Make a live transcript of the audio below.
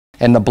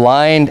and the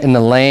blind and the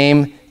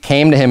lame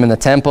came to him in the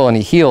temple, and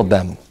he healed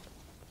them.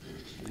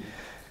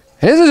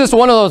 And this is just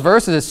one of those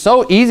verses. It's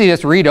so easy to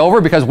just read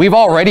over because we've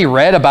already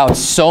read about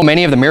so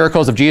many of the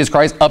miracles of Jesus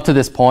Christ up to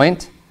this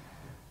point.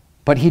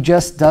 But he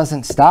just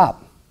doesn't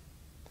stop.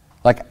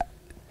 Like,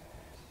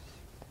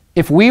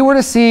 if we were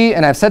to see,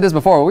 and I've said this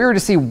before, if we were to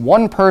see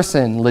one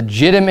person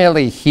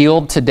legitimately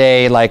healed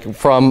today, like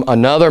from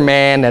another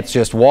man that's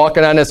just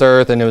walking on this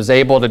earth and was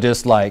able to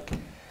just like,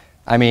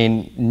 I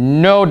mean,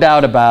 no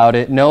doubt about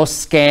it, no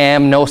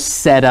scam, no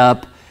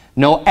setup,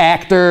 no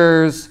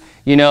actors,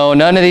 you know,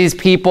 none of these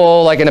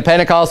people like in the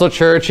Pentecostal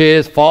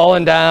churches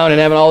falling down and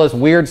having all this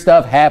weird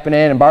stuff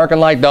happening and barking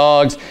like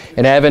dogs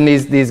and having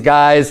these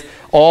guys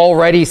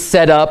already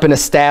set up and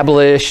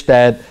established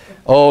that,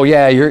 oh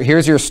yeah,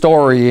 here's your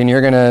story and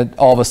you're going to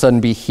all of a sudden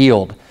be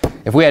healed.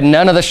 If we had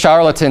none of the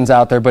charlatans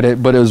out there, but it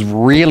was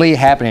really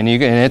happening,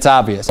 and it's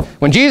obvious.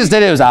 When Jesus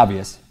did it, it was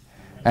obvious.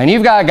 And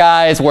you've got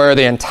guys where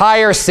the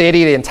entire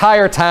city, the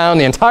entire town,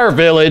 the entire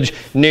village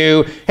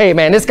knew, hey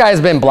man, this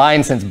guy's been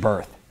blind since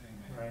birth.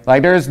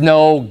 Like there's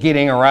no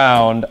getting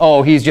around,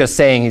 oh, he's just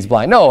saying he's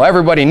blind. No,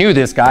 everybody knew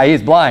this guy,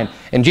 he's blind.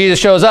 And Jesus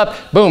shows up,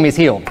 boom, he's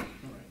healed.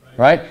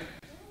 Right?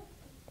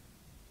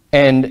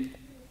 And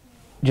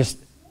just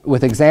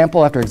with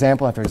example after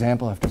example after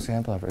example after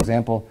example after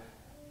example,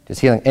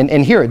 just healing.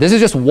 And here, this is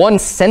just one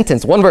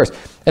sentence, one verse.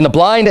 And the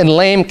blind and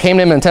lame came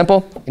to him in the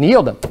temple, and he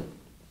healed them.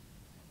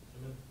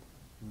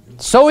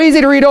 So easy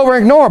to read over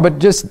and ignore, but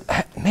just,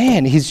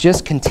 man, he's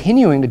just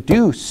continuing to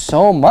do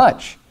so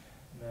much.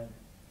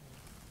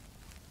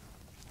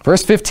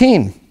 Verse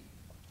 15.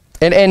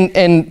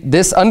 And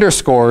this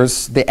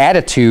underscores the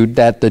attitude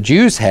that the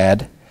Jews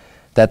had,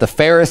 that the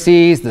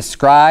Pharisees, the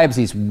scribes,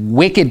 these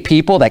wicked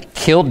people that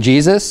killed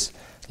Jesus.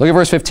 Look at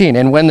verse 15.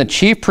 And when the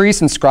chief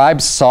priests and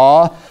scribes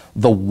saw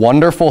the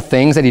wonderful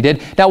things that he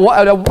did.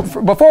 Now,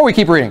 before we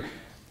keep reading,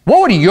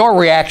 what would your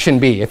reaction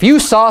be if you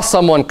saw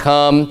someone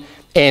come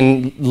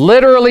and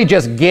literally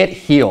just get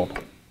healed?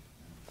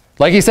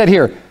 Like he said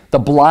here, the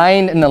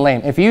blind and the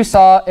lame. If you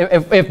saw,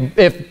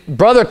 if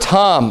Brother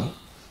Tom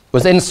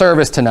was in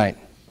service tonight,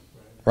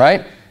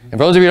 right? And for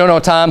those of you who don't know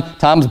Tom,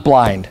 Tom's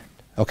blind,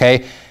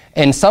 okay?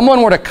 And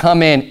someone were to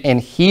come in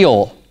and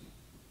heal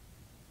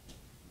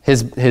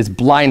his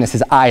blindness,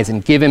 his eyes,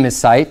 and give him his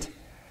sight,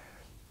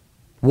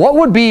 what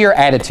would be your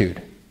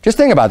attitude? Just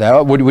think about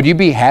that. Would you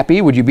be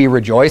happy? Would you be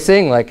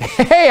rejoicing? Like,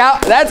 hey,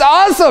 that's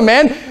awesome,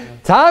 man.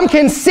 Tom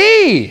can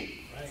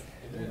see.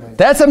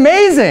 That's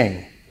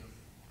amazing.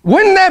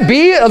 Wouldn't that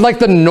be like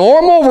the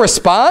normal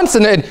response?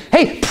 And then,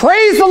 hey,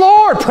 praise the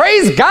Lord,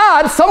 praise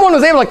God. Someone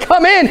was able to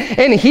come in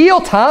and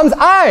heal Tom's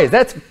eyes.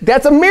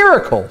 That's a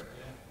miracle.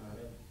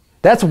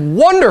 That's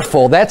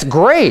wonderful. That's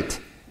great.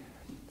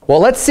 Well,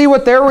 let's see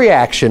what their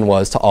reaction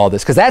was to all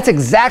this, because that's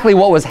exactly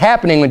what was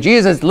happening when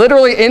Jesus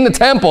literally in the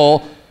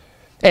temple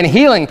and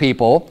healing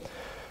people.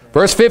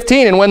 Verse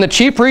 15, and when the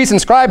chief priests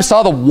and scribes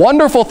saw the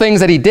wonderful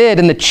things that he did,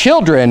 and the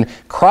children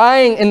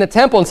crying in the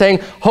temple and saying,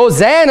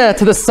 Hosanna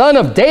to the Son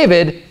of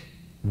David,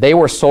 they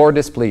were sore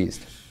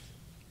displeased.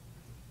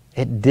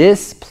 It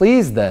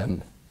displeased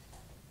them.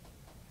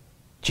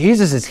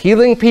 Jesus is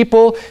healing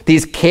people.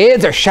 These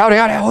kids are shouting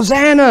out,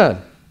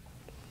 Hosanna!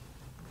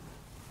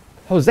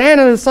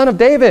 Hosanna to the Son of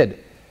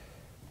David.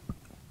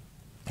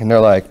 And they're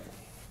like,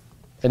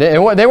 and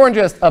they weren't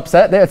just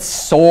upset, they had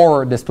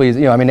sore displeased.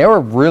 You know, I mean, they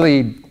were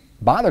really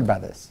bothered by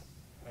this.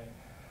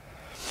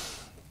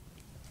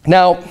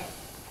 Now,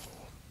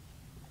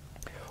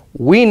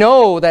 we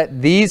know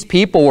that these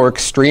people were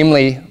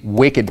extremely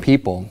wicked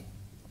people.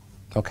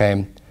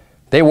 Okay?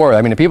 They were.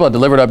 I mean, the people that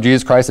delivered up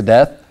Jesus Christ to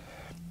death,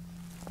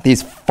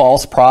 these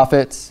false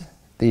prophets,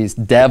 these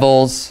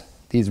devils,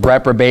 these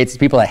reprobates, these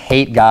people that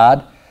hate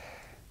God,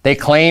 they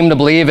claim to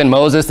believe in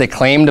Moses, they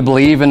claim to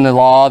believe in the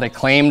law, they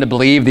claim to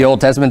believe the Old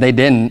Testament, they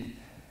didn't.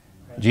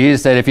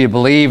 Jesus said, if you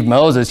believed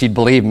Moses, you'd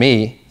believe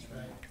me.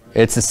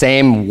 It's the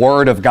same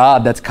word of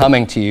God that's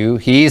coming to you.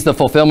 He's the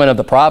fulfillment of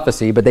the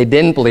prophecy, but they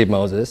didn't believe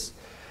Moses,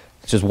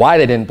 which is why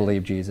they didn't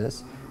believe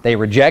Jesus. They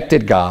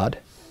rejected God.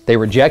 They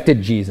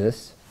rejected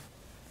Jesus.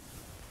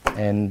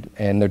 And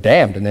they're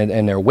damned,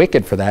 and they're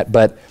wicked for that.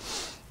 But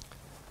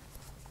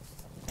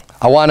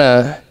I want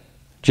to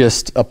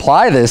just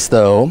apply this,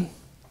 though,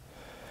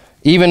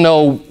 even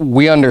though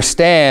we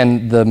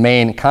understand the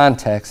main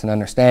context and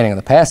understanding of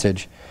the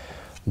passage.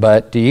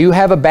 But do you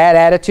have a bad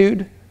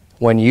attitude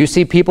when you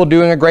see people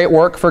doing a great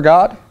work for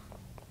God?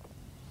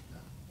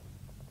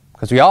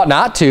 Because we ought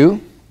not to.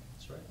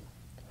 That's right.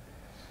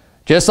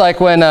 Just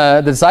like when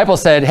the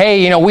disciples said,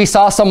 hey, you know, we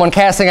saw someone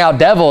casting out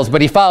devils,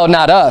 but he followed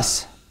not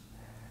us.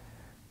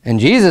 And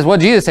Jesus, what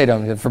did Jesus say to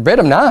them? He said, forbid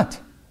him not.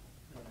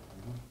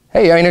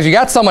 Hey, I mean, if you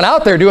got someone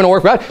out there doing a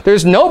work for God,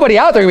 there's nobody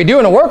out there who be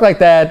doing a work like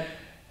that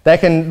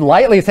can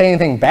lightly say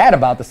anything bad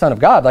about the Son of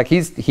God. Like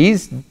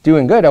he's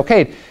doing good.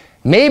 Okay,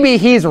 maybe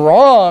he's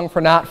wrong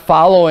for not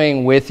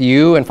following with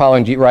you and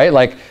following Jesus, right?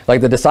 Like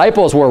the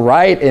disciples were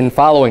right in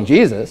following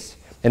Jesus,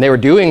 and they were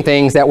doing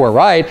things that were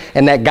right,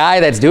 and that guy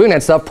that's doing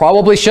that stuff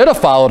probably should have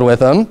followed with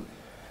him.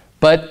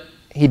 But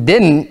he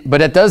didn't,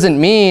 but it doesn't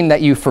mean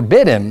that you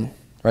forbid him,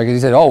 right? Because he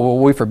said, oh, well,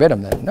 we forbid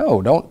him then.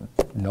 No,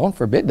 don't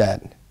forbid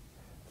that.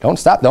 Don't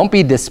stop. Don't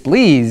be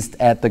displeased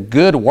at the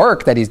good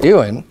work that he's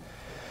doing.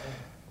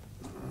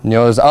 You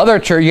know,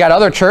 there's you got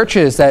other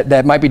churches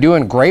that might be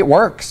doing great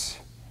works.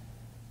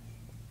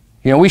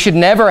 You know, we should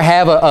never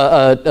have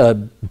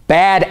a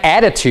bad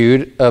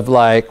attitude of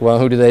like, well,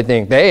 who do they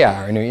think they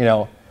are? And, you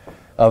know,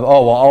 of,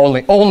 oh,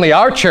 well, only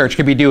our church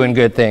could be doing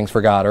good things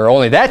for God, or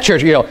only that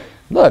church. You know,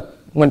 look,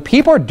 when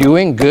people are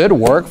doing good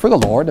work for the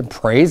Lord, then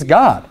praise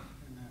God.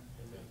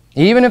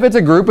 Even if it's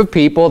a group of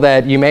people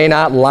that you may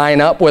not line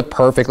up with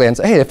perfectly, and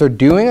say, hey, if they're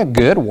doing a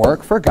good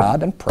work for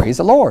God, then praise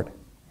the Lord.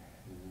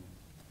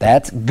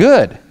 That's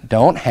good.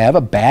 Don't have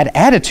a bad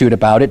attitude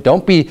about it.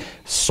 Don't be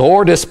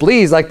sore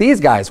displeased like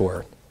these guys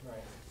were.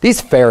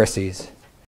 These Pharisees.